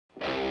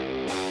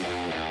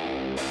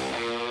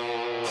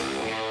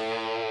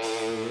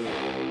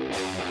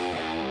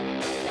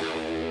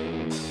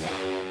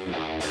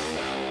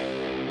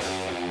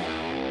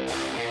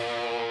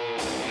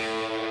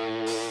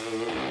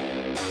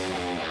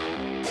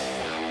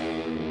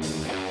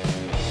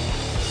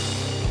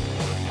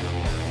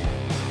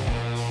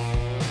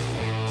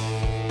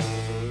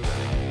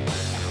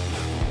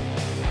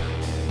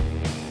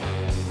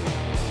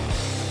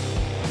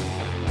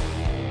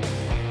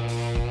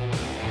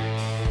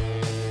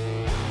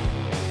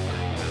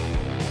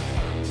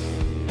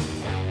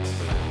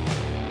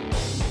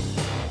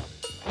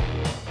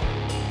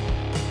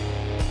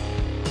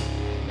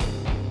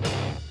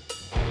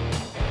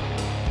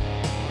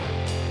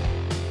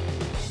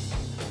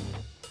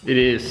It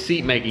is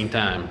seat making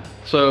time.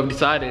 So I've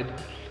decided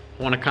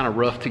I want to kind of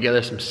rough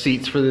together some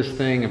seats for this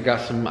thing. I've got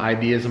some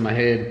ideas in my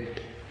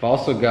head. I've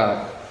also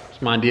got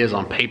some ideas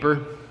on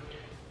paper.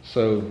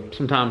 So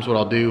sometimes what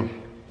I'll do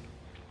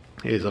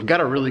is I've got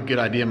a really good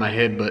idea in my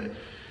head, but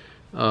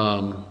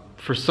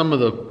for some of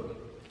the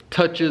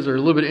touches or a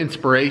little bit of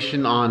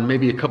inspiration on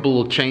maybe a couple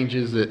little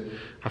changes that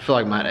I feel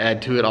like might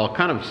add to it, I'll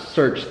kind of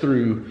search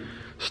through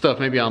stuff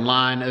maybe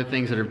online, other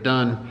things that I've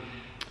done.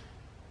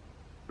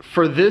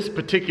 For this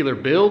particular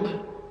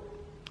build,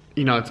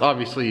 you know, it's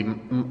obviously,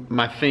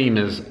 my theme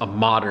is a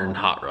modern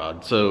hot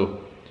rod.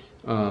 So,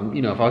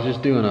 you know, if I was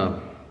just doing a,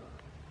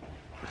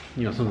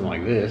 you know, something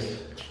like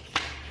this,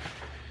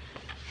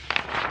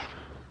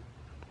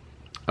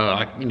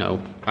 you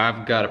know,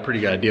 I've got a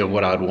pretty good idea of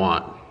what I'd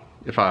want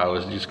if I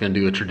was just gonna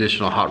do a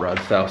traditional hot rod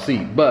style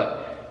seat.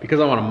 But because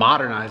I wanna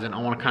modernize it, I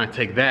wanna kind of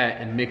take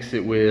that and mix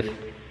it with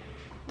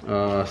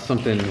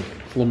something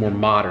a little more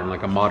modern,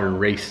 like a modern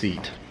race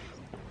seat.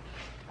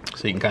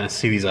 So you can kind of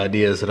see these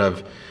ideas that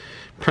I've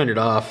printed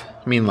off.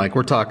 I mean, like,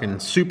 we're talking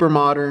super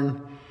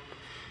modern.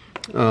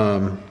 You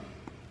know,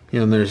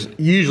 and there's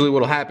usually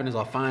what'll happen is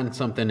I'll find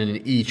something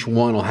and each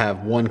one will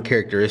have one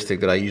characteristic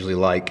that I usually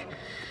like.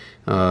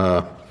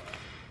 And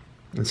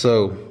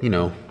so, you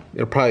know,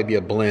 it'll probably be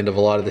a blend of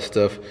a lot of this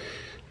stuff.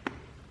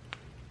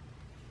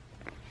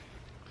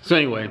 So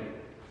anyway,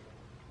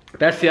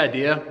 that's the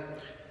idea.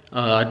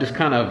 I just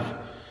kind of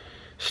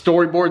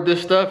storyboard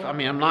this stuff. I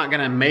mean, I'm not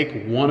gonna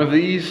make one of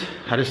these.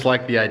 I just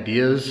like the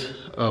ideas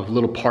of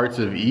little parts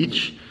of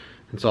each.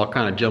 And so I'll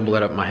kind of jumble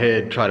that up in my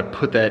head, try to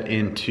put that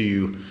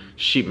into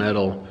sheet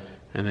metal,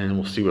 and then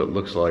we'll see what it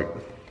looks like.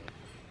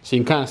 So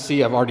you can kind of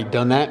see I've already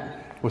done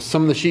that with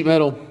some of the sheet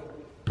metal.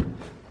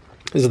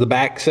 This is the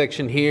back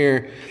section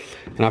here,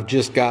 and I've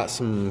just got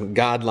some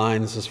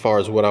guidelines as far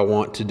as what I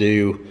want to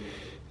do,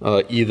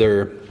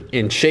 either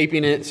in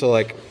shaping it. So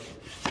like,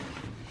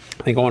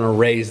 I think I want to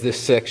raise this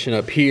section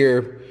up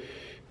here,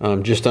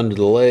 just under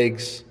the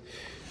legs,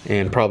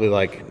 and probably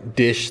like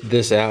dish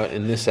this out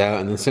and this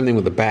out. And then same thing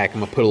with the back. I'm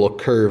gonna put a little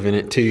curve in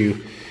it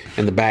too,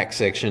 in the back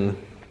section.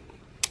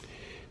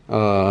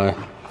 Kind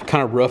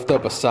of roughed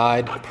up a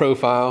side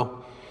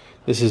profile.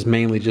 This is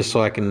mainly just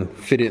so I can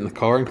fit it in the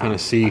car and kind of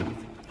see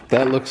what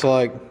that looks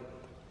like.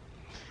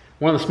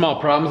 One of the small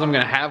problems I'm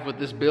gonna have with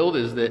this build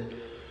is that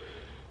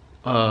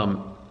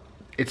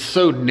it's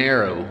so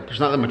narrow. There's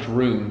not that much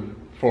room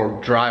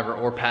for driver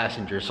or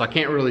passenger, so I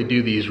can't really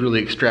do these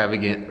really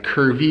extravagant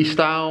curvy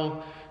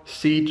style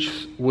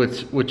seats,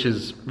 which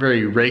is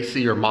very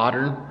racy or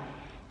modern.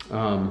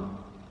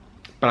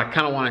 But I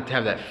kind of want it to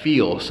have that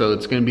feel, so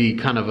it's going to be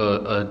kind of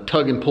a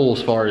tug and pull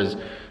as far as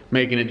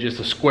making it just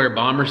a square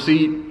bomber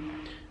seat,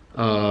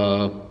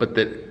 but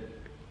that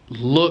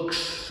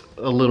looks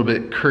a little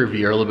bit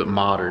curvy or a little bit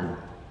modern.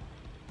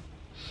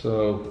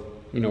 So,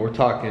 you know, we're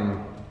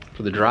talking,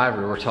 for the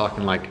driver, we're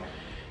talking like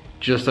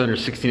just under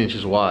 16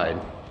 inches wide.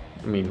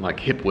 I mean, like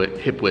hip width.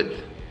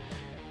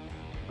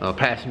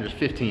 Passenger's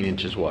 15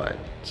 inches wide.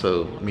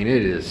 So, I mean,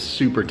 it is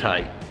super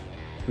tight.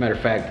 Matter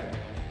of fact,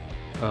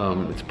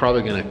 it's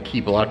probably gonna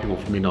keep a lot of people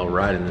from being able to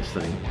ride in this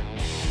thing.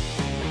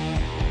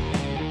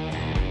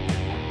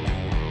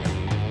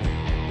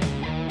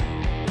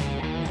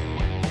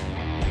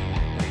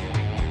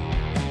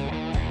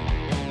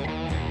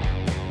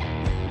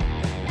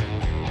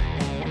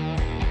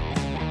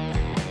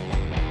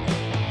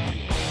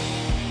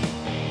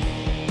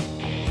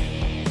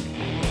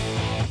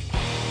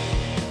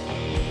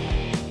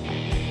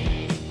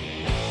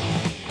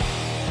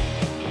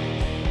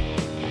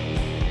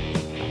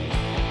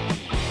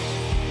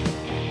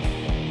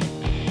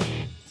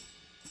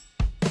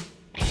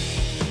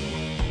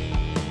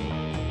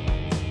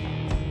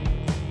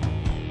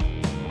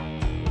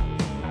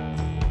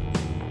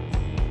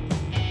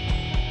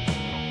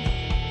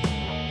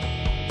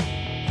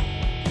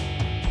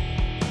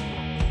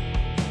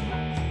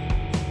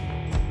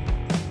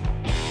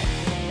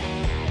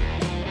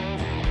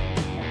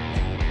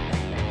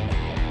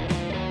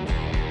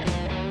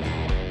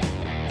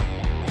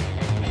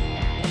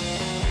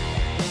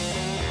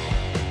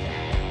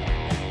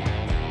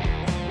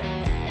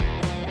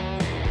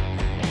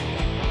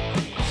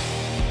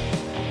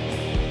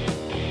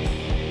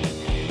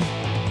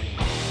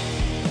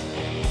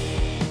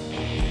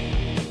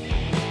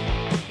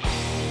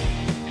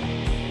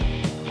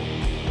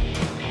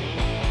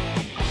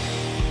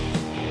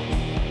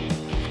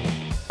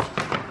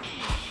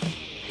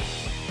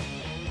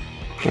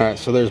 Alright,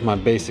 so there's my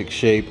basic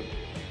shape.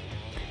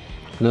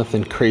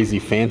 Nothing crazy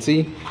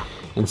fancy.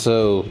 And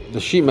so the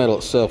sheet metal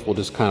itself will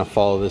just kind of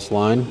follow this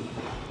line.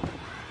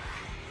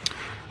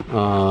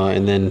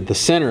 And then the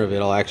center of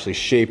it, I'll actually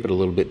shape it a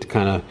little bit to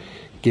kind of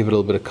give it a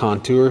little bit of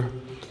contour.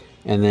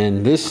 And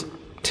then this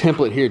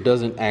template here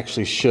doesn't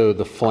actually show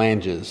the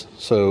flanges.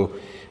 So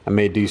I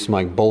may do some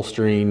like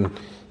bolstering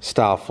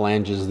style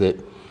flanges that,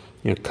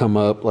 you know, come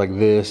up like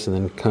this and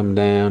then come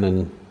down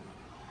and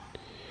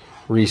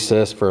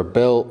recess for a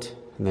belt,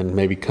 and then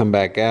maybe come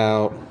back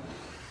out,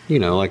 you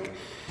know,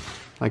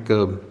 kind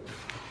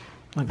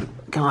of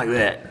like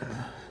that.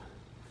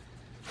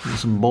 and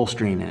some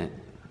bolstering in it.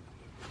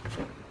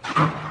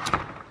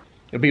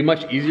 It'll be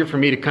much easier for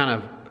me to kind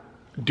of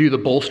do the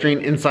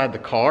bolstering inside the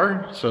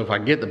car. So if I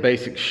get the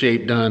basic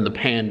shape done, the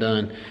pan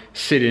done,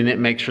 sit in it,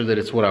 make sure that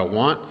it's what I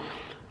want,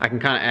 I can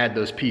kind of add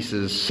those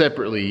pieces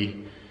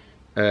separately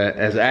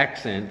as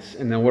accents.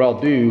 And then what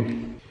I'll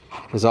do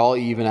is I'll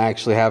even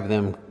actually have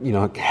them, you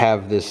know,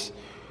 have this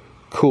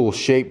cool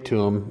shape to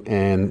them,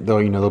 and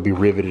they'll, you know, they'll be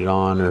riveted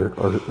on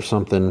or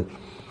something.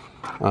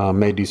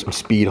 May do some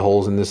speed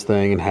holes in this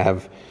thing and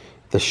have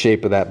the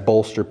shape of that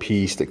bolster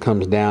piece that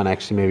comes down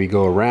actually maybe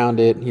go around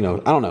it. You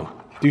know, I don't know.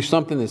 Do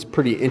something that's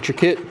pretty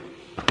intricate.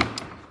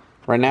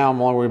 Right now I'm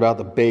more worried about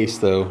the base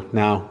though.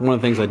 Now, one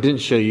of the things I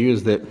didn't show you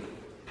is that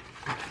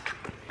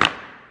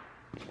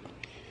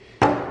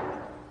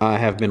I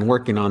have been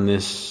working on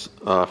this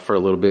for a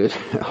little bit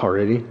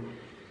already.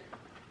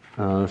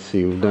 Let's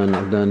see, I've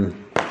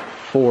done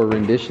 4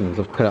 renditions.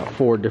 I've cut out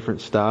 4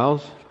 different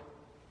styles.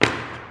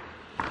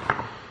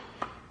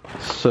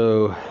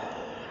 So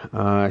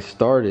I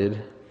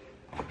started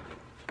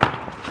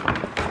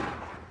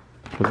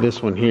with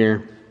this one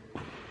here.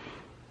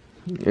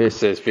 It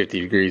says 50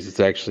 degrees. It's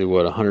actually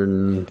what,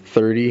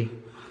 130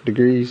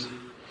 degrees? Is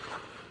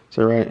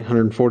that right?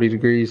 140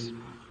 degrees.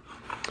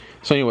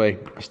 So anyway,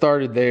 I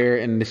started there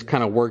and just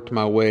kind of worked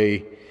my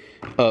way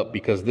up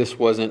because this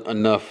wasn't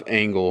enough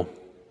angle.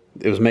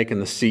 It was making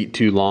the seat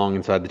too long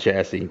inside the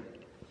chassis.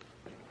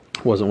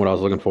 Wasn't what I was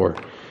looking for.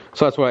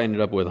 So that's what I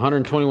ended up with.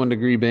 121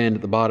 degree bend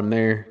at the bottom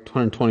there,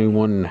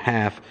 121 and a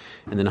half,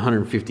 and then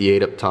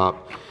 158 up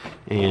top.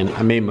 And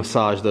I may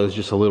massage those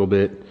just a little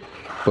bit.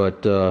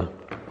 But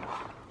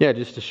yeah,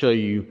 just to show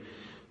you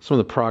some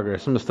of the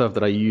progress, some of the stuff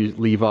that I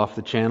leave off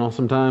the channel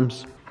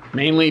sometimes.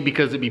 Mainly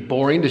because it'd be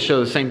boring to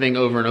show the same thing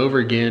over and over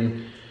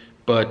again.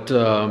 But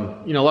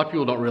you know, a lot of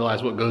people don't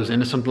realize what goes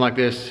into something like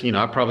this. You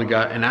know, I probably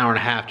got an hour and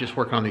a half just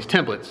working on these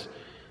templates,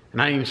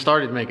 and I ain't even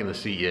started making the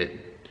seat yet.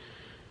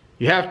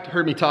 You have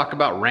heard me talk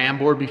about ram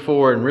board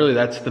before, and really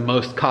that's the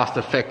most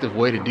cost-effective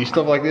way to do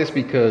stuff like this,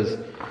 because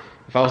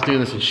if I was doing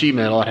this in sheet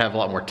metal, I'd have a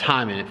lot more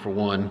time in it for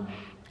one,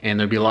 and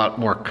there'd be a lot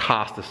more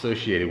cost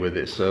associated with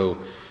it. So,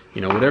 you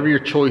know, whatever your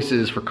choice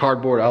is for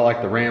cardboard, I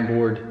like the ram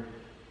board.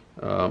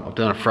 I've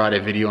done a Friday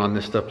video on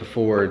this stuff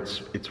before.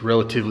 It's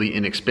relatively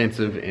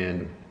inexpensive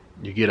and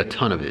you get a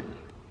ton of it.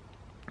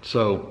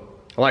 So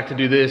I like to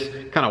do this,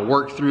 kind of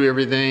work through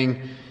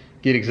everything,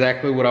 get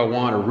exactly what I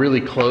want or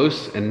really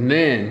close, and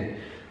then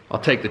I'll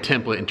take the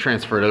template and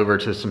transfer it over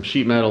to some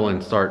sheet metal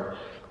and start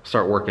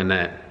working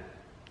that.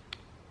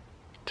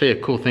 Tell you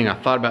a cool thing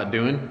I thought about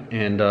doing,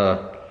 and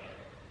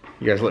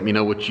you guys let me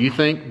know what you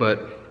think, but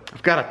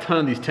I've got a ton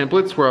of these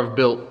templates where I've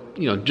built,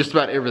 you know, just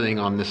about everything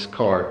on this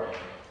car,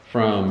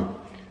 from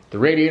the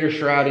radiator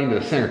shrouding to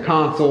the center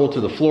console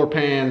to the floor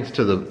pans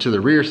to the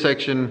rear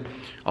section,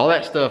 all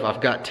that stuff. I've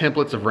got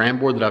templates of ram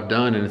board that I've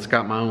done, and it's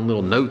got my own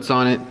little notes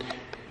on it.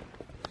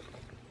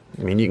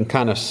 I mean, you can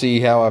kind of see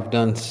how I've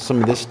done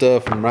some of this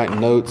stuff and writing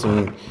notes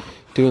and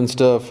doing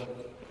stuff.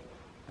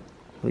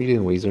 What are you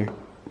doing, Weezer?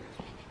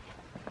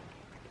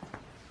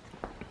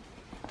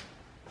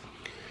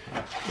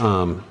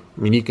 I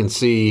mean, you can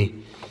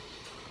see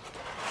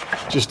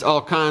just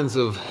all kinds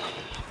of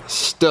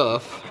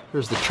stuff.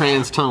 There's the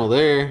trans tunnel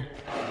there.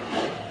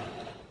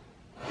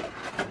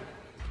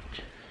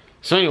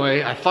 So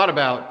anyway, I thought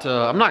about,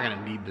 I'm not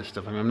gonna need this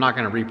stuff. I mean, I'm not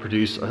gonna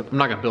reproduce, I'm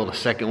not gonna build a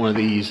second one of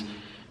these.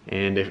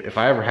 And if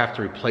I ever have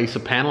to replace a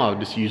panel, I would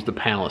just use the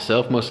panel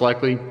itself, most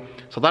likely.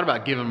 So I thought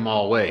about giving them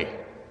all away.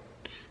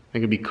 I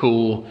think it'd be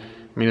cool.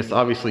 I mean, it's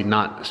obviously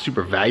not a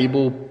super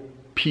valuable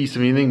piece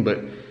of anything, but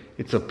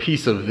it's a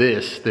piece of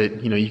this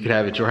that, you know, you could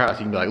have at your house.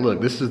 You can be like,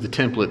 look, this is the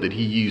template that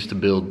he used to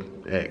build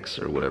X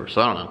or whatever.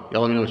 So I don't know.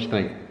 Y'all let me know what you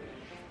think.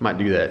 Might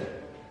do that.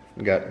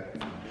 We got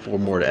 4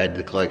 more to add to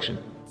the collection.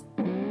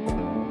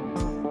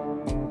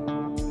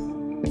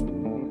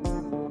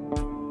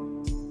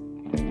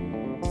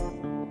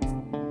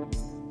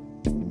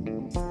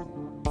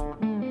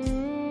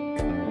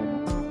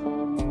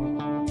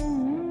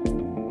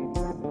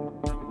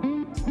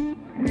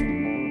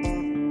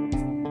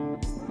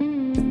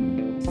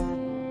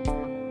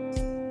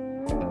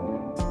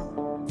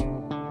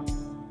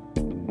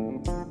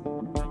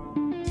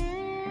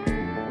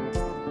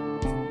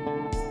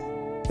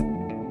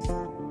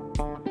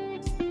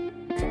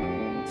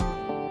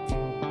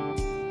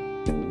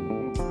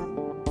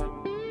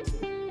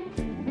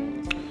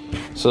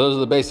 So those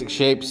are the basic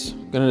shapes.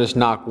 I'm gonna just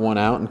knock one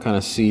out and kind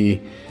of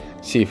see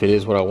if it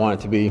is what I want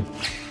it to be.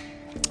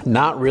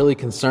 Not really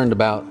concerned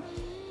about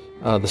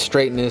the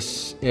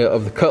straightness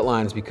of the cut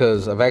lines,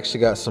 because I've actually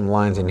got some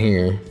lines in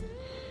here.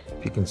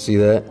 If you can see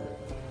that.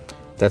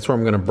 That's where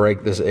I'm gonna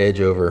break this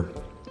edge over.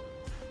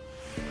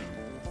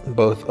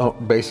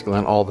 Basically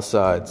on all the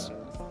sides.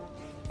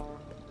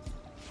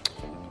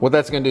 What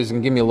that's gonna do is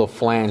gonna give me a little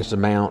flange to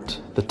mount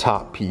the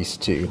top piece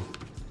to.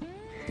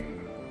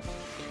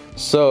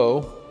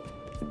 So,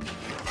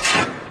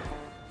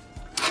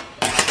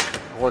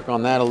 work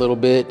on that a little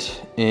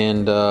bit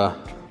and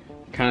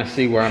kind of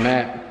see where I'm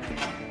at.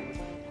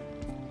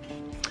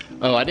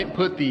 Oh, I didn't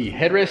put the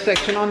headrest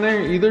section on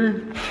there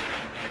either.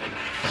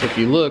 So if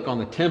you look on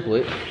the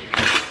template,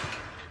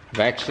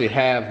 I actually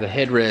have the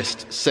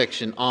headrest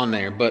section on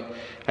there, but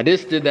I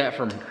just did that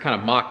from kind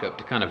of mock-up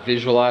to kind of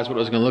visualize what it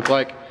was gonna look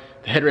like.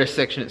 The headrest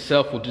section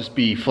itself will just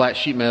be flat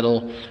sheet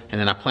metal, and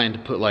then I plan to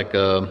put like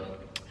a,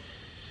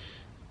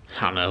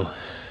 I don't know,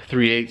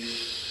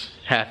 3/8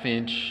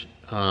 half-inch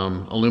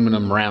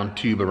aluminum round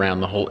tube around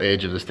the whole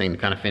edge of this thing to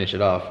kind of finish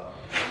it off.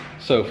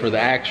 So for the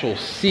actual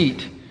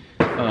seat,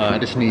 I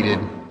just needed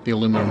the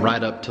aluminum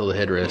right up till the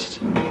headrest.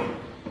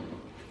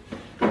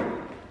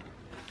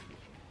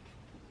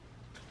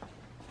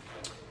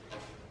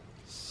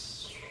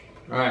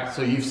 All right,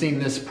 so you've seen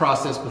this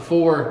process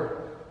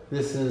before.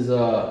 This is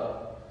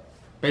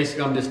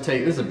basically this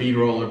is a bead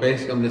roller.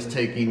 Basically I'm just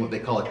taking what they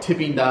call a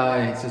tipping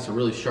die. It's just a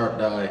really sharp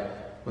die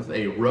with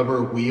a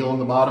rubber wheel on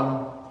the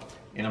bottom.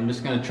 And I'm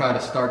just gonna try to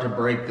start to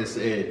break this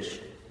edge.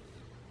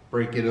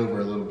 Break it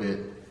over a little bit,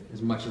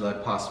 as much as I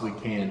possibly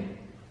can.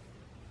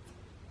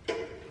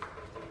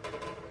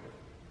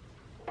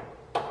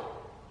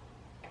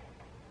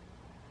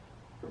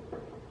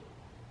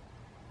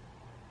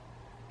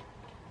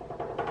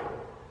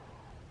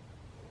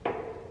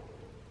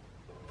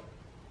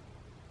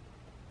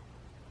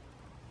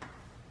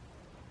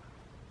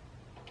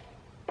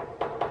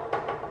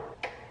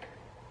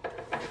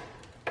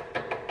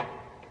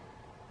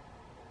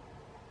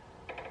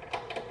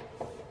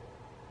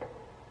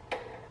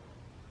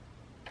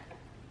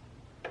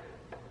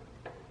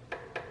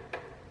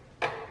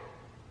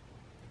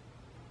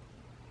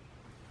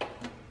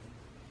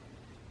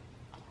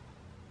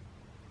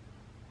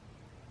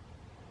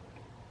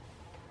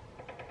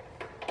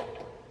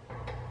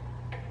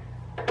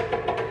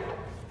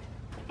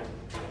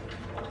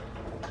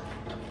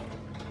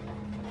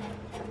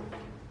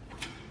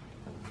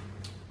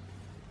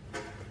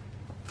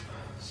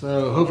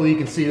 So hopefully you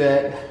can see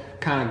that,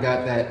 kind of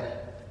got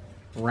that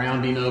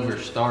rounding over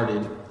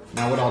started.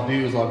 Now what I'll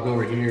do is I'll go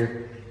over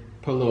here,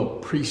 put a little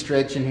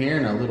pre-stretch in here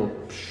and a little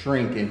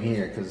shrink in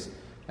here, because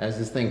as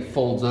this thing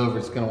folds over,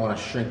 it's going to want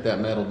to shrink that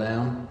metal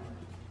down,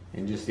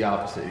 and just the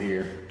opposite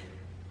here.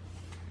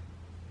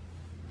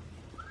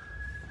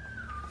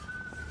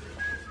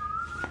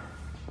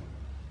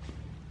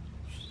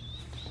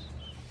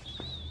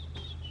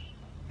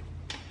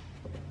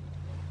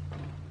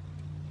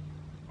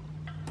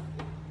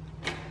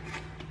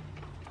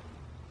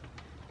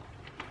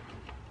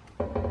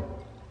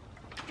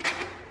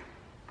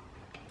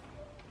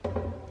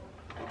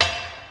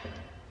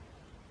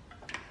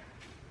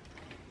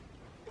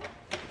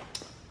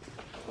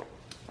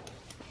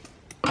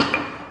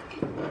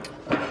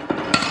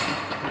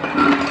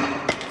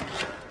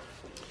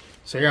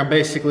 So here I'm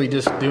basically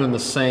just doing the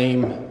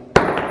same.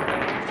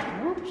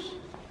 Whoops.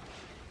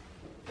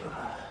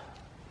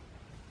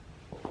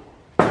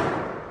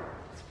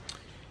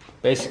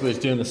 Basically it's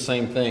doing the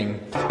same thing.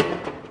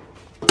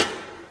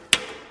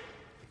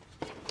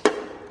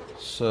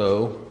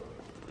 So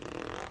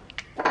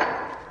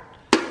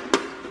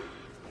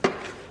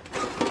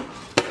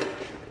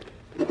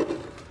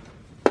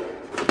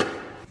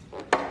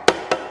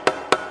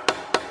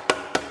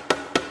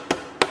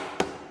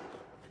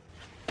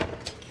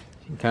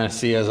kind of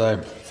see as I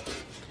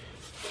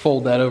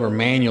fold that over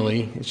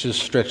manually, it's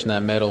just stretching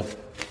that metal.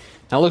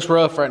 Now it looks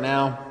rough right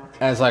now.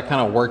 As I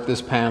kind of work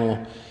this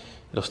panel,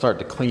 it'll start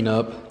to clean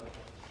up.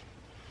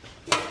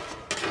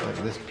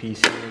 Like this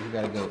piece here, you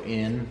got to go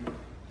in.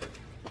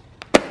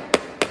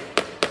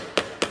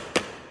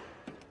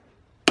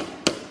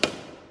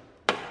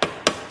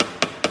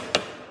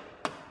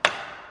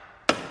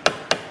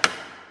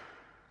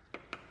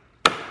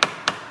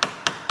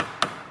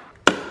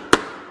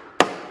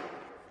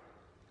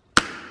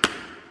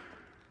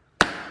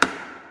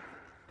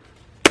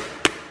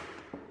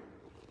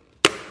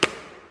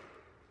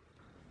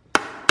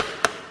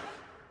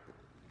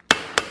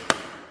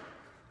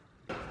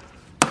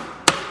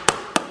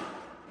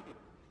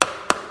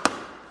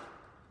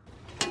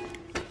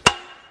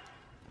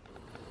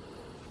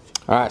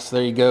 All right, so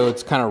there you go.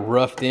 It's kind of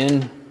roughed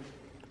in.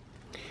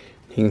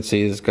 You can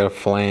see it's got a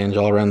flange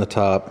all around the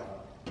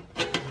top.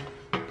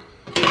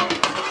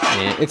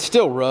 And it's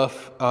still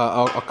rough.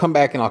 I'll come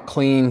back and I'll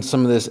clean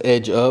some of this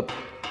edge up.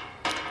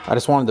 I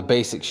just wanted the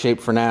basic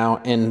shape for now.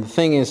 And the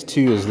thing is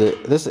too, is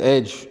that this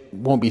edge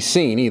won't be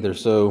seen either.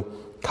 So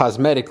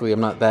cosmetically,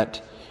 I'm not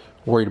that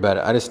worried about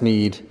it. I just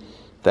need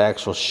the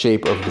actual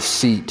shape of the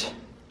seat.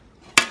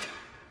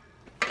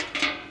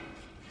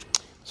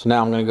 So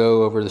now I'm going to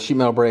go over the sheet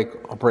metal brake.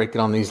 I'll break it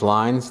on these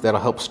lines.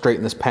 That'll help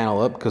straighten this panel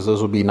up because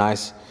those will be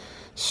nice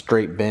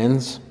straight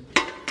bends.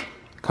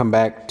 Come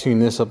back, tune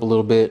this up a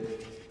little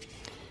bit,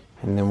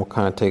 and then we'll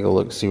kind of take a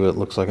look, see what it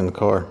looks like in the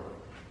car.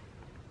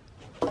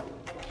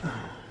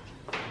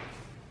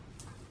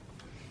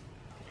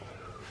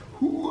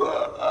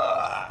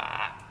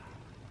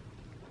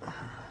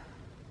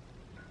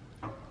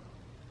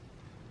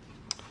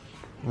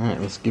 All right,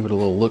 let's give it a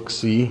little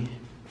look-see.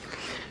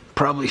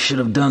 Probably should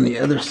have done the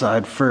other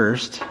side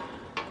first.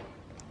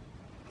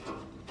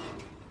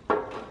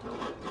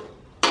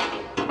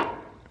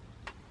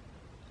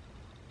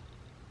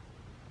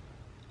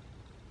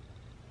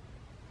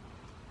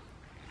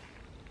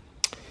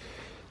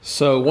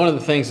 So one of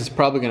the things that's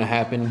probably going to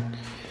happen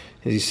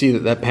is you see that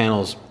that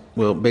panel's,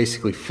 well,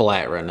 basically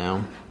flat right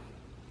now.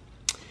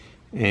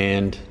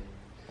 And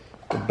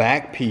the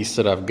back piece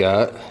that I've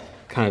got,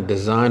 kind of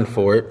designed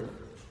for it,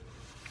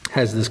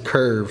 has this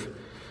curve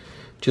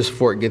just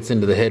before it gets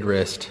into the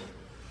headrest.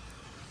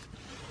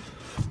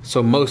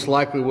 So most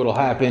likely what'll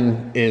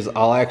happen is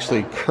I'll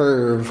actually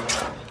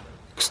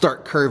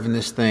start curving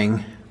this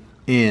thing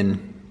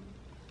in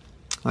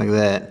like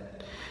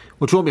that,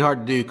 which won't be hard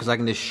to do because I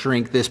can just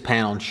shrink this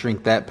panel and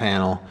shrink that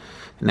panel,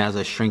 and as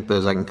I shrink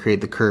those I can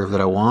create the curve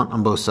that I want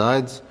on both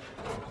sides.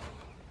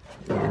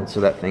 And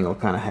so that thing will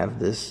kind of have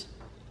this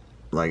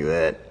like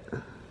that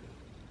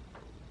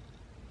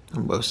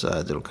on both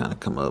sides. It'll kind of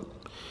come up,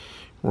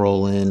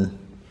 roll in.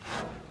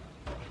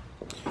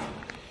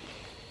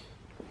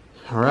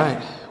 All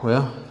right,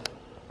 well,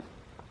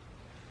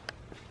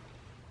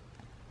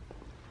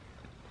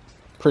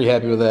 pretty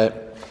happy with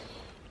that.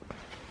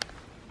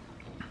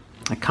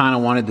 I kind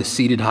of wanted the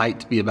seated height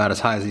to be about as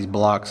high as these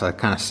blocks. I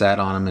kind of sat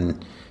on them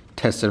and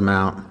tested them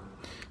out.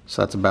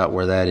 So that's about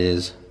where that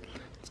is.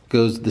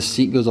 The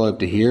seat goes all the way up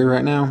to here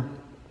right now,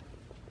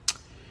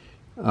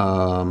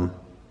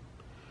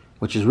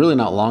 which is really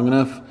not long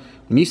enough.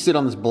 When you sit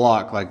on this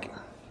block, like,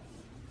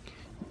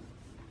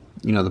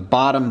 you know,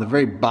 the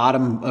very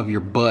bottom of your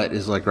butt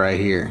is like right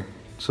here.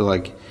 So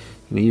like, you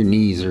know, your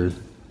knees are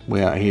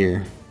way out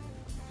here.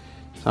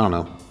 So I don't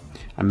know.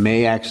 I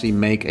may actually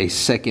make a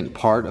second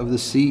part of the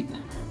seat,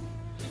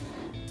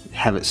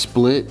 have it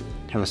split,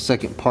 have a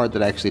second part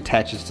that actually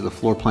attaches to the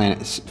floor pan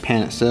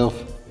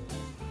itself.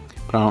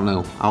 But I don't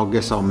know. I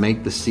guess I'll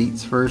make the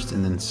seats first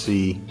and then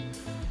see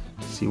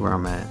where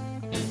I'm at.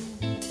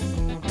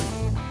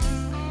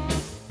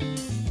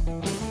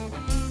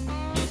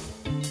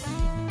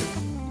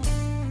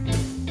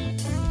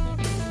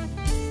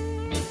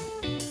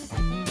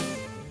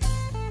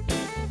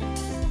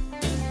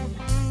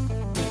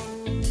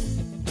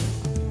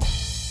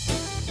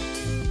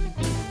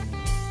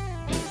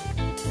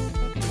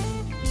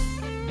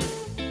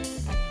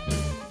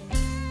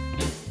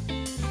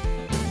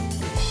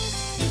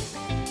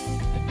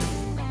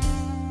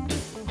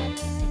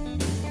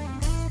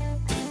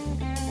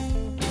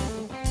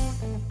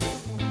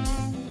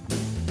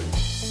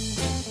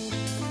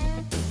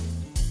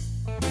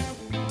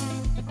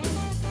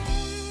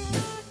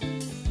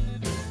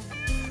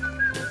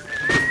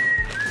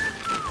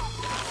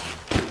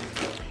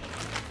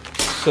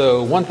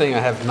 So one thing I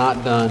have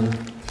not done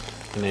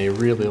in a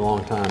really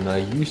long time that I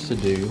used to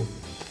do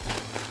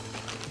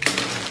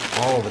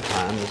all the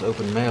time is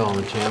open mail on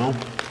the channel.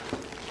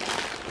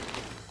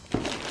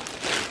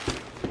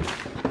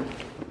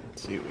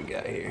 Let's see what we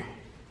got here.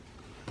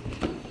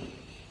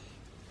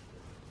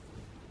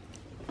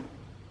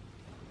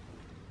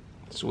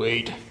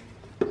 Sweet.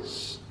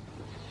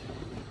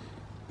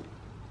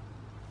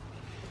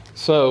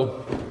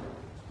 So,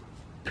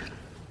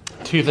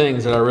 two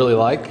things that I really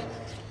like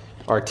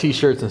are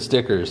t-shirts and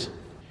stickers.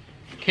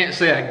 Can't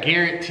say I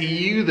guarantee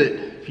you that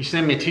if you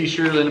send me a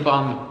t-shirt it'll end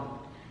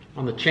up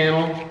on the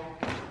channel,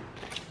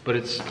 but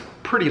it's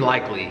pretty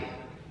likely.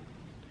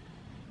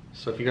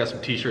 So if you got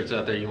some t-shirts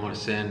out there you want to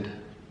send,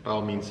 by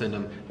all means send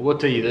them. But we'll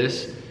tell you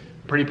this,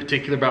 I'm pretty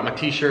particular about my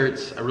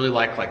t-shirts. I really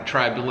like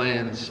tribe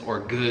blends or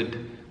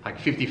good like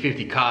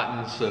 50-50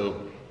 cotton.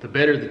 So the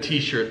better the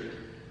t-shirt,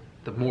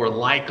 the more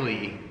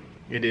likely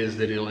it is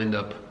that it'll end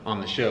up on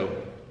the show.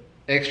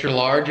 Extra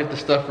large if the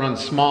stuff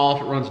runs small,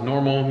 if it runs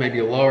normal, maybe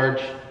a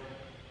large.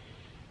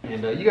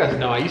 And you guys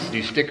know I used to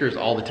do stickers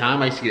all the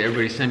time. I used to get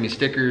everybody to send me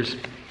stickers,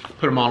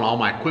 put them on all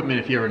my equipment.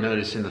 If you ever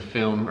notice in the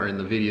film or in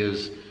the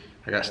videos,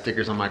 I got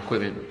stickers on my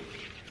equipment.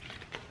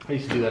 I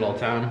used to do that all the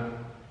time,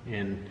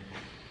 and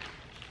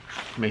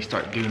I may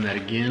start doing that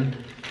again.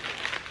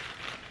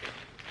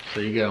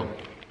 So there you go.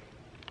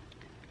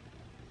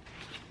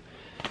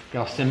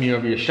 Y'all send me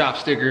over your shop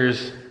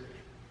stickers,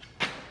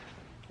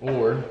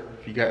 or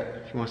if you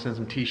want to send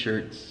some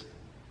t-shirts,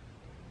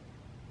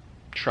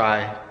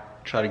 try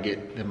to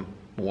get them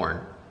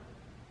worn.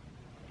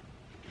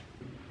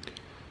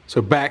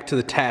 So back to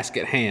the task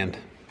at hand.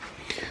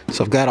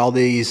 So I've got all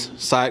these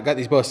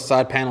both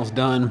side panels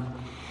done.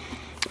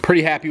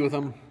 Pretty happy with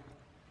them.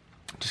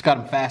 Just got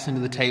them fastened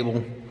to the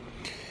table,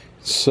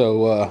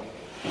 so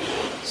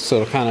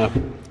it'll kind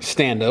of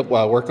stand up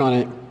while I work on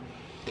it.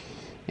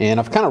 And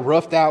I've kind of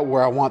roughed out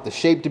where I want the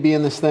shape to be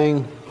in this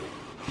thing.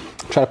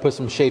 Try to put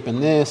some shape in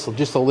this,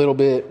 just a little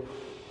bit.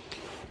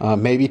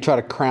 Maybe try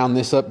to crown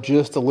this up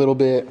just a little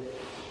bit.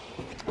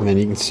 And then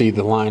you can see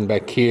the line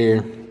back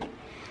here.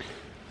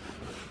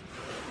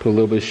 Put a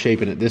little bit of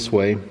shape in it this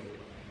way.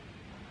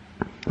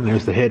 And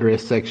there's the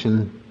headrest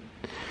section.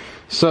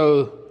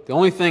 So the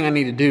only thing I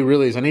need to do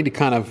really is I need to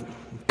kind of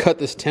cut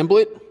this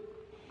template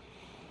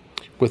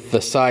with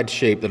the side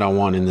shape that I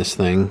want in this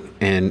thing,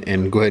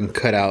 and go ahead and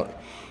cut out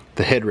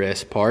the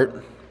headrest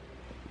part.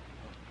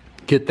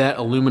 Get that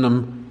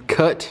aluminum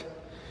cut,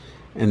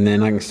 and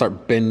then I can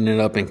start bending it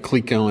up and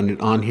clecoing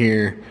it on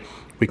here.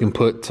 We can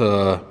put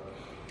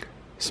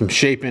some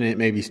shape in it,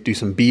 maybe do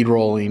some bead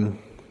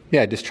rolling.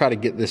 Yeah, just try to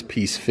get this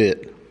piece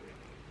fit.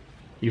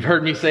 You've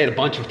heard me say it a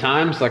bunch of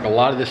times, like a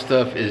lot of this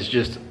stuff is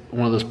just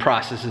one of those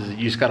processes that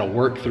you just gotta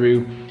work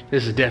through.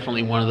 This is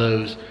definitely one of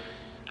those.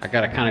 I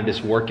gotta kind of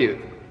just work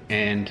it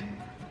and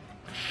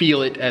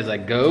feel it as I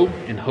go,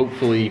 and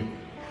hopefully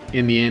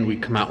in the end we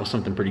come out with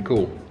something pretty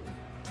cool.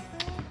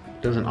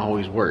 Doesn't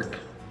always work,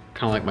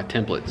 kind of like my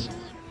templates.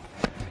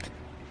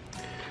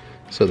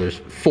 So there's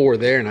 4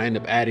 there, and I end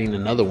up adding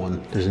another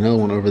one. There's another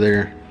one over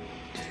there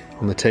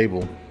on the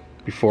table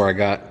before I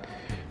got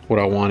what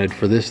I wanted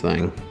for this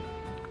thing.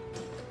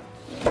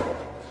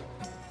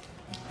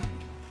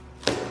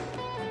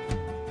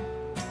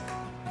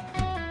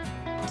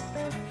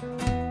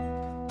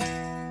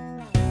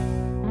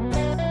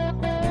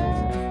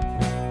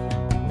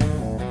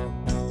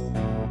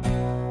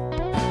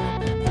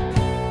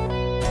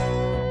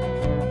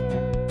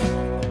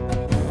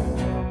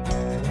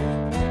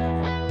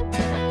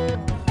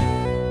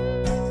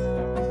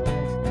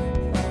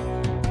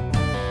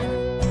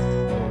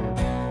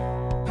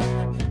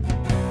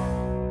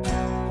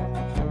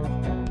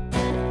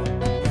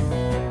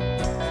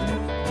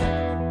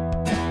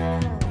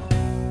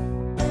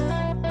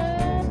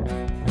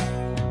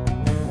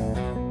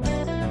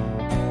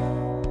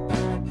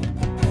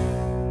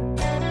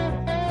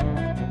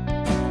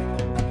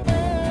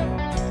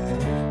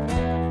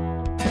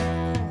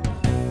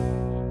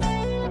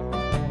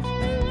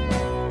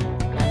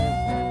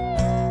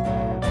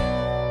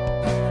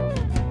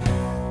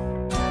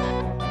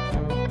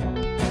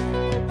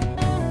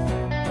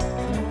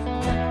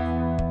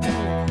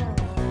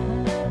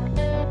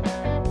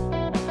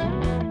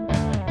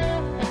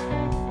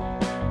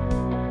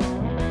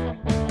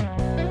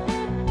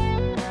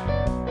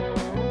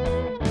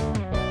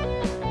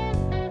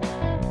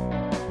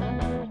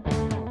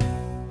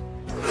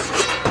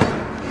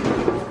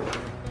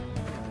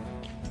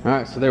 All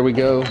right, so there we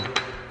go.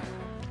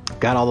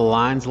 Got all the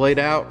lines laid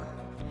out.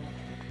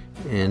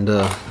 And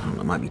I don't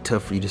know, it might be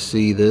tough for you to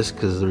see this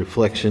because of the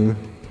reflection.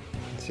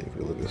 Let's see if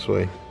we look this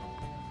way.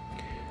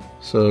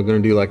 So I'm gonna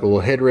do like a little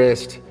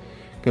headrest.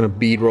 Gonna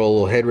bead roll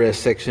a little headrest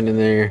section in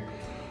there.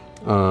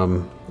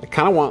 I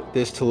kind of want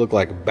this to look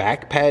like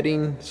back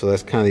padding, so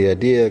that's kind of the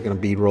idea. Gonna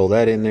bead roll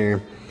that in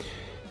there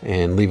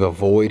and leave a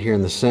void here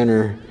in the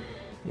center,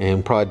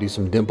 and probably do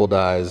some dimple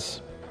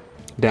dies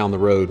down the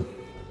road.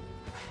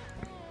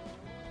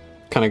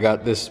 Kind of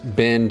got this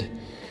bend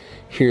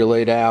here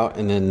laid out,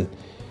 and then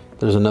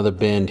there's another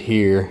bend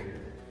here.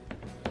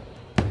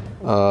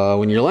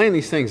 When you're laying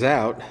these things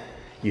out,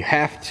 you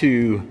have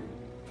to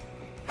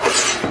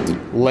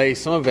lay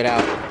some of it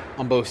out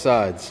on both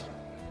sides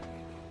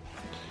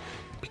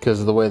because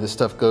of the way this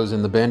stuff goes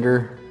in the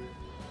bender,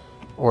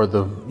 or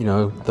the, you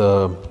know,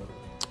 the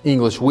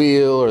English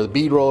wheel or the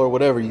bead roll or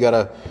whatever. You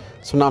gotta,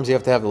 sometimes you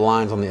have to have the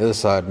lines on the other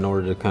side in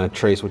order to kind of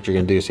trace what you're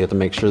gonna do. So you have to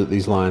make sure that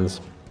these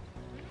lines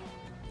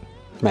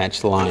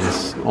match the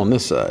lines on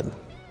this side.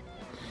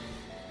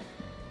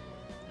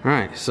 All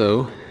right,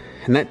 so,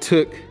 and that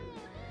took,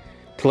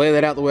 to lay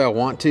that out the way I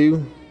want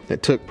to,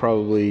 that took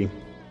probably,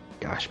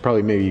 gosh,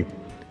 probably maybe a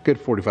good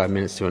 45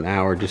 minutes to an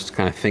hour just to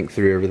kind of think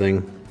through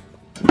everything.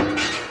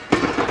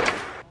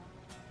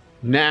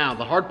 Now,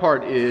 the hard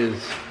part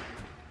is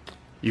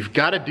you've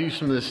got to do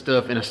some of this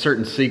stuff in a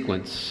certain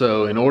sequence.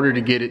 So in order to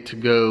get it to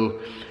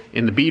go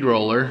in the bead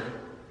roller,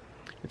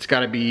 it's got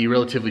to be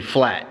relatively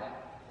flat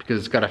because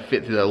it's got to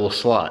fit through that little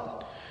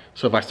slot.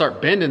 So if I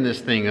start bending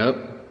this thing up,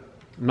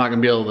 I'm not going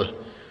to be able to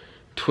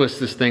twist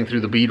this thing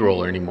through the bead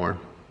roller anymore.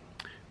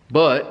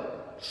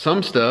 But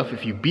some stuff,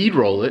 if you bead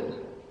roll it,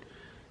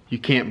 you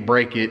can't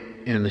break it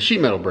in the sheet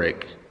metal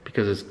brake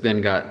because it's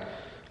then got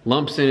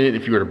lumps in it.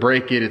 If you were to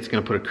break it, it's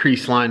going to put a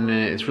crease line in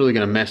it. It's really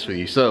going to mess with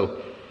you. So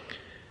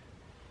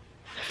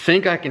I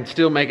think I can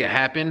still make it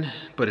happen,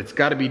 but it's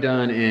got to be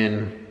done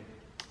in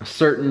a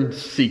certain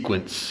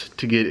sequence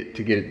to get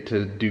it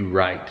to do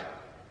right.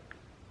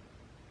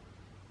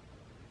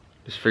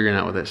 Just figuring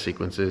out what that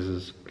sequence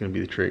is going to be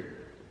the trick.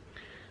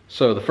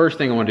 So the first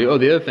thing I want to do, oh,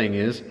 the other thing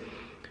is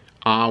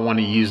I want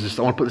to use this,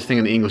 I want to put this thing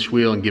in the English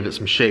wheel and give it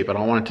some shape. I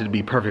don't want it to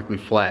be perfectly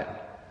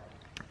flat.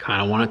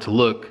 Kind of want it to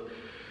look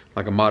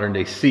like a modern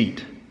day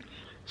seat.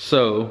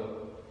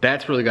 So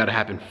that's really got to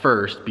happen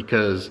first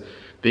because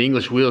the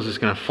English wheel is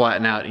just going to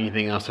flatten out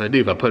anything else that I do.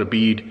 If I put a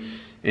bead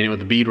in it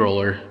with a bead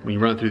roller, when you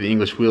run through the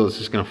English wheel, it's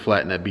just going to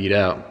flatten that bead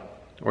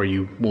out, or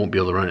you won't be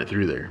able to run it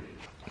through there.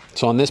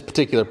 So on this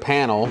particular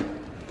panel,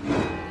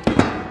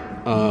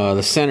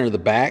 the center of the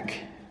back,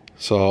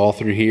 so all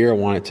through here, I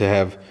want it to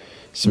have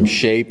some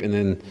shape, and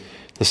then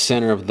the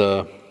center of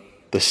the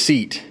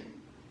seat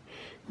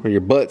where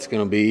your butt's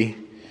going to be,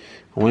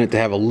 I want it to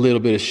have a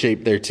little bit of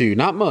shape there too.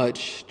 Not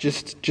much,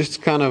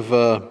 just kind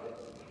of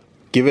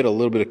give it a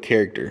little bit of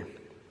character.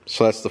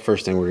 So that's the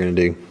first thing we're going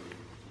to do.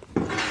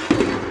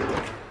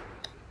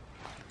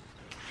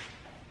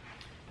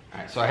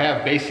 Alright, so I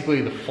have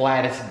basically the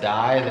flattest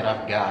die that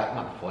I've got.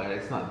 Not the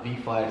flattest, it's not the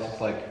flattest,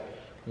 it's like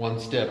one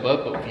step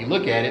up, but if you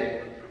look at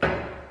it,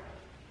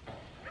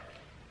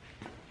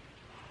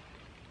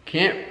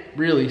 can't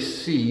really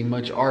see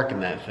much arc in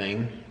that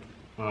thing.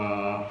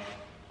 We're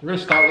going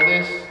to start with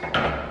this.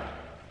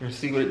 We're gonna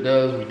see what it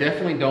does. We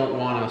definitely don't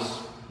want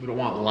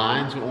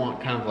lines. We don't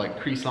want kind of like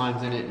crease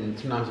lines in it. And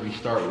sometimes if you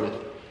start with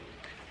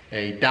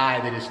a dye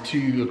that is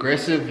too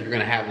aggressive, you're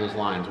gonna have those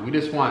lines. We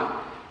just want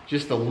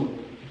just the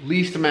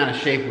least amount of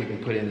shape we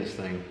can put in this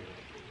thing.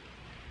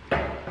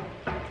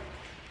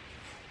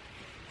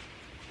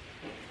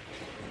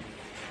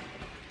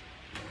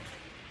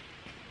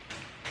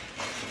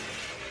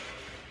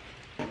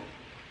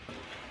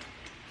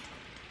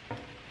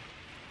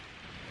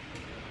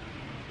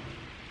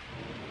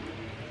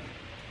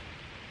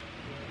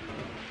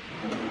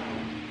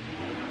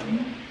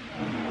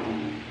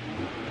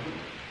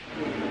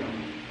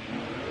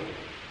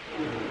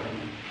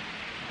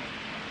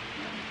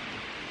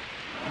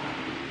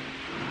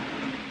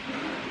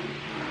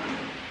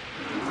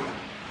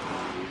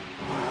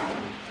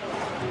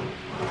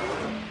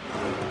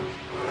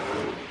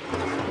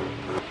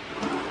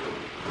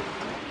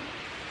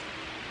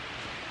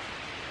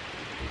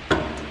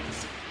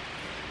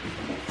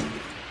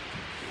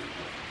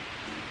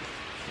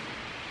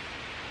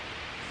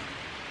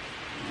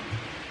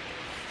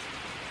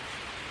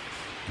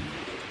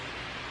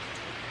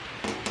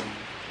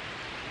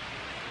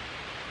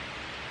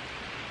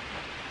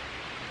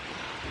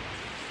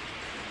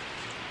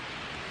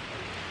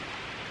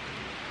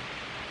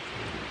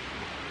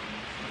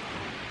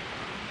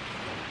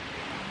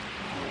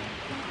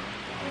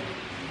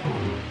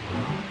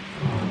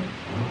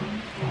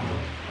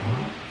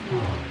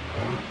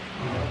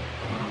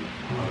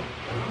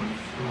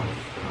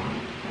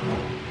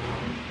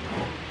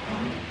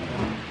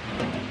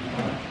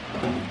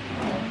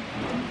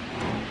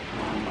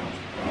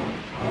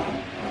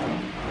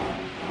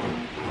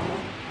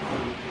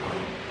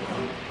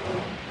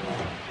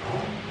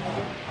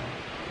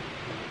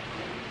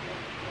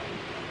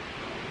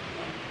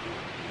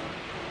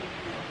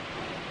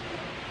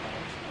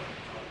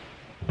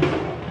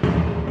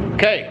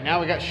 Okay, now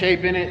we got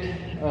shape in it.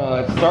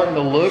 It's starting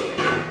to look,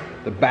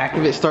 the back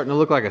of it's starting to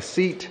look like a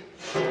seat.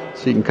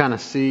 So you can kind of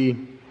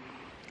see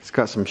it's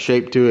got some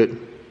shape to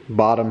it.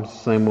 Bottom's the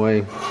same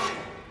way.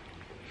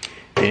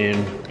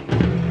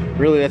 And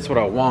really that's what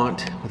I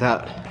want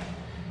without,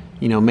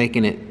 you know,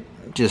 making it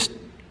just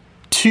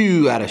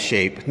too out of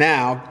shape.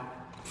 Now,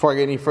 before I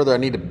get any further, I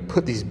need to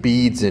put these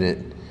beads in it.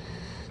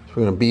 So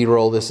we're gonna bead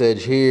roll this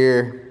edge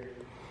here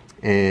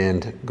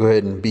and go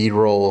ahead and bead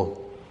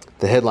roll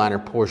the headliner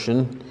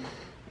portion.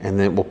 And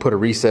then we'll put a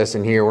recess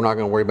in here. We're not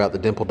gonna worry about the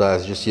dimple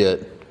dies just yet.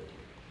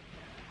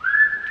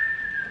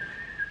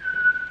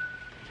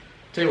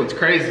 Tell you what's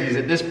crazy is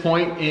at this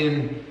point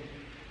in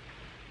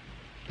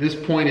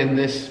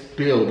this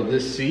build of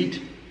this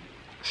seat,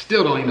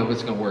 still don't even know if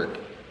it's gonna work.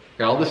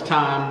 Got all this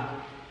time,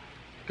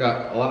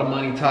 got a lot of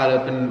money tied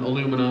up in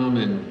aluminum,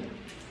 and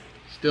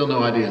still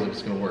no idea if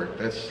it's gonna work.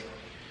 That's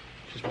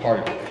just part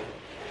of it.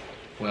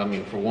 Well, I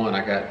mean, for one,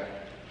 I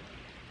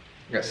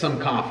got some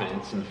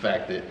confidence in the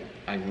fact that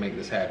I can make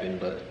this happen,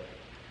 but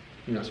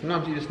you know,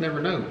 sometimes you just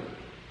never know.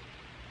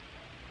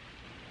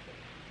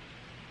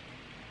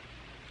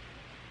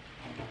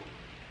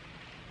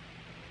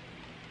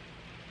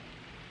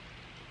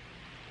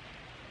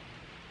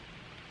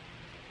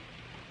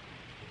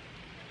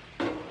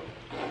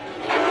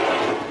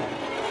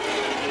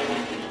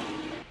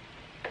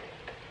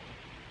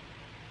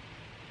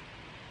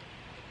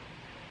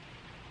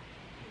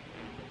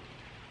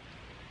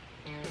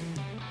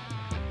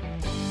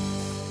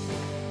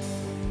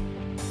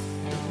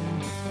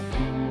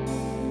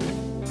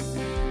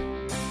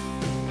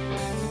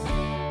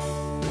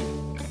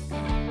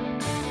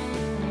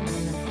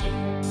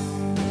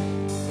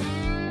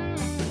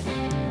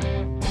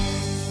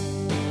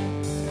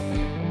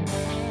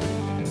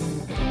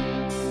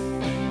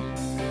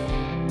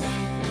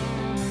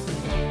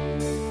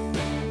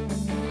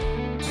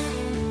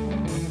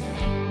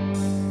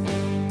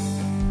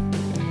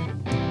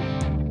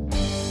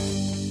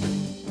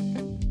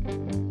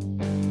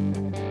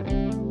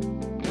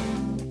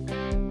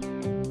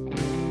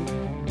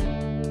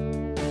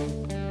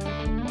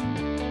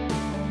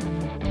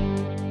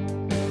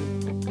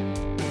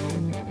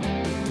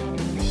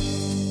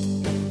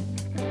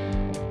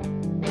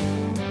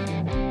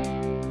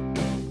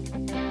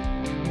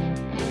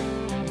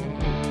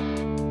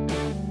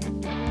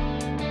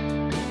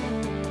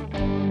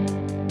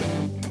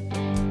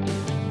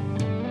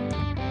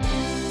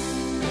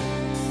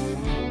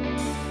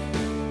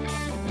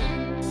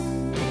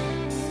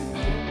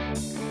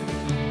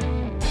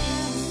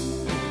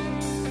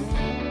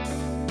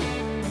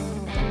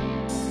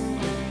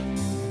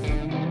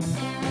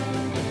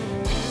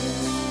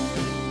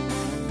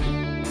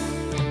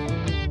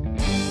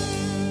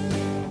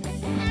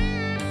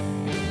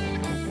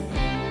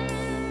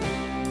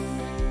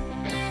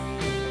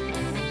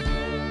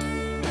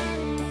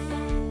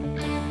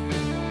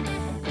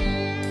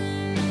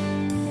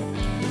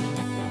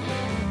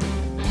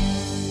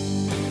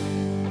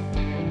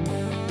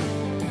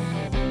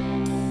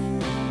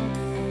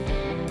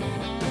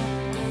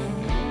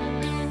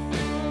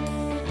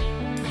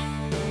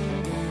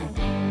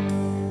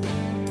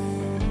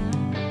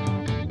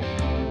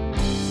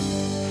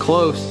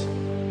 Close.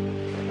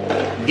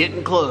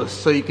 getting close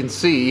so you can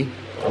see.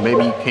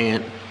 Maybe you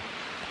can't,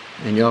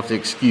 and you'll have to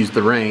excuse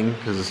the rain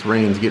because this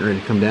rain's getting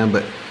ready to come down.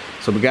 But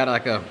so we got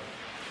like got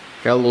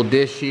a little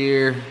dish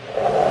here,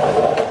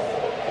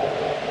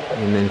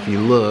 and then if you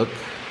look,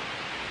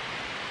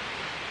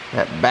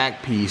 that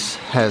back piece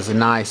has a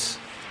nice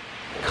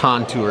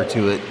contour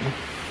to it,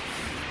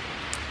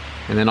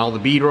 and then all the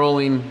bead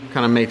rolling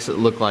kind of makes it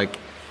look like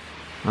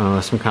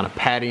some kind of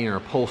padding or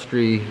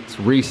upholstery. It's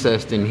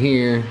recessed in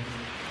here,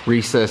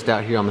 recessed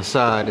out here on the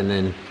side, and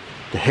then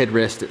the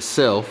headrest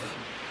itself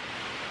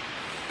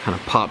kind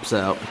of pops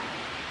out.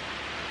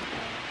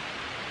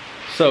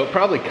 So it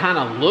probably kind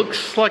of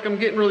looks like I'm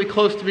getting really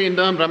close to being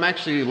done, but I'm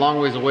actually a long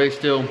ways away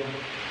still.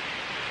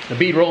 The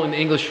bead rolling, the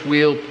English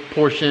wheel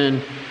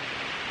portion,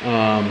 you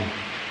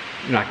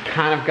know, I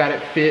kind of got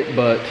it fit,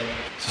 but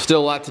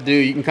still a lot to do.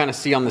 You can kind of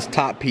see on this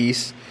top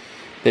piece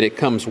that it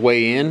comes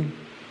way in.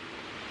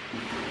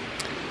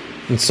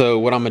 And so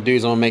what I'm gonna do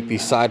is I'm gonna make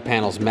these side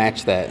panels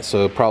match that.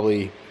 So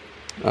probably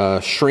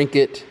shrink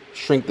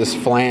this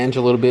flange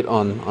a little bit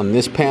on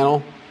this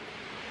panel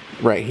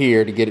right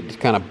here to get it to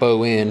kind of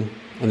bow in.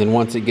 And then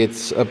once it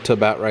gets up to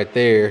about right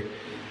there,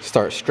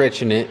 start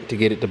stretching it to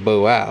get it to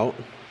bow out.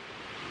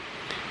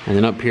 And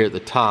then up here at the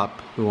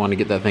top, we want to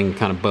get that thing to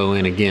kind of bow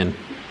in again.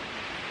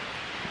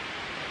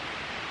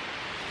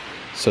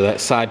 So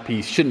that side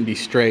piece shouldn't be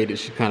straight. It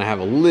should kind of have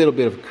a little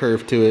bit of a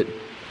curve to it.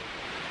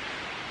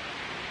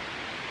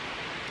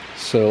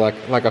 So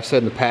like I've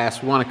said in the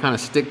past, we want to kind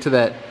of stick to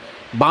that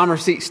bomber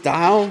seat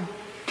style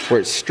where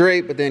it's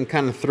straight, but then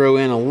kind of throw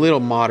in a little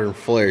modern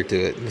flair to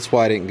it. That's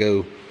why I didn't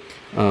go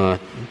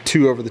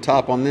too over the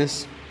top on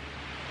this.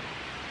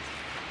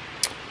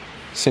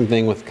 Same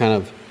thing with kind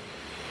of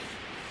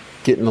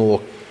getting a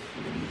little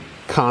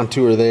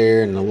contour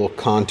there and a little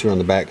contour on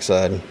the back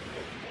side.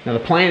 Now the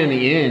plan in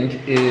the end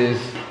is,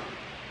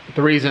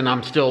 the reason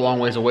I'm still a long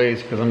ways away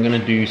is because I'm going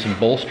to do some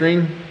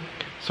bolstering.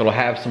 So it'll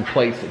have some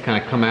plates that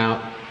kind of come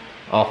out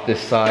off this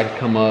side,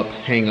 come up,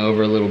 hang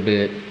over a little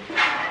bit,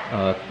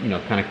 you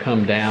know, kind of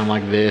come down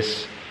like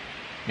this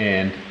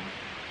and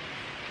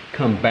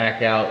come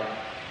back out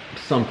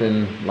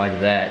something like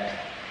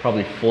that.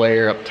 Probably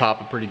flare up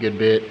top a pretty good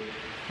bit.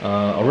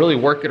 I'll really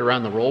work it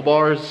around the roll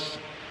bars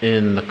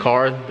in the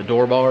car, the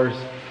door bars,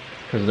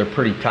 because they're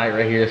pretty tight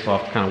right here, so I'll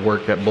have to kind of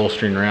work that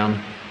bolstering around.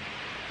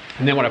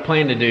 And then what I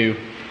plan to do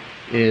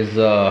is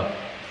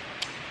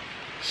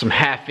some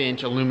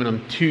 1/2-inch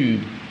aluminum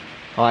tube.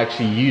 I'll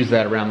actually use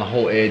that around the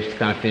whole edge to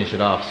kind of finish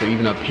it off. So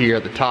even up here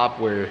at the top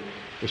where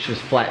it's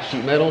just flat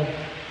sheet metal,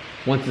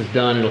 once it's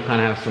done, it'll kind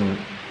of have some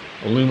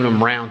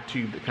aluminum round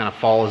tube that kind of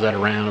follows that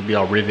around. It'll be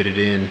all riveted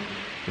in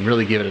and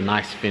really give it a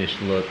nice finished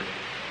look.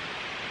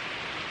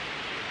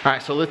 All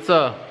right, so let's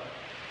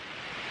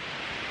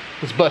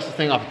bust this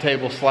thing off the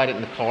table, slide it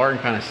in the car, and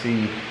kind of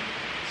see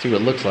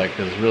what it looks like,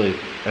 because really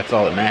that's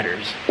all that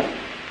matters.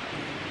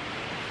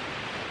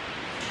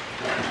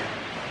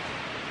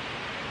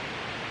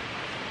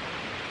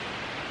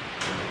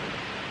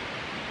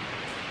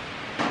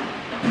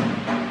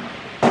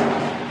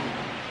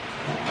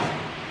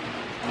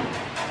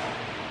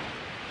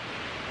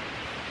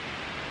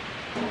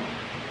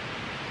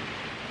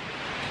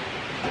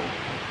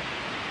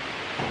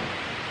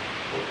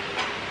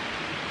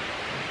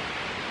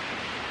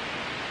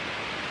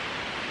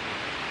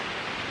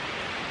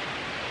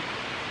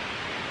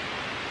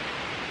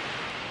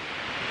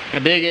 I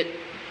dig it.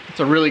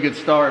 It's a really good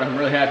start. I'm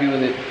really happy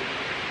with it.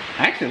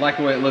 I actually like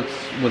the way it looks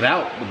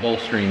without the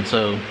bolstering,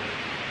 so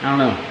I don't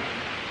know.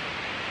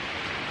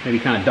 Maybe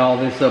kind of doll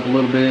this up a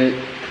little bit.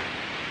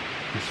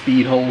 The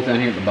speed holes down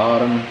here at the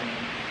bottom.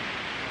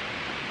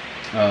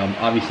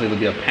 Obviously there'll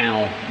be a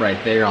panel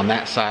right there on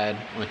that side,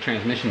 on the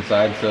transmission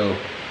side, so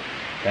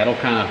that'll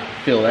kind of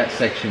fill that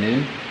section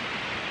in.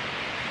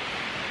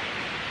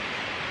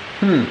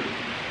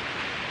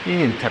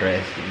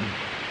 Interesting.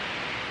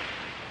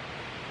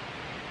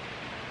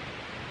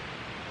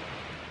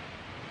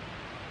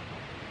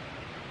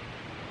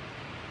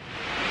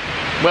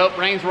 Well,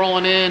 rain's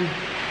rolling in.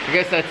 I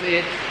guess that's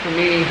it for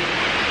me.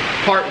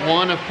 Part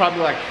 1 of probably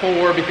like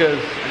 4, because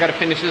I gotta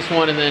finish this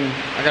one and then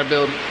I gotta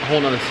build a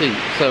whole nother seat.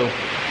 So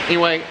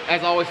anyway,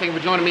 as always, thank you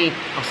for joining me.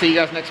 I'll see you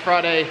guys next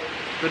Friday.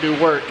 Go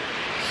do work,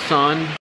 son.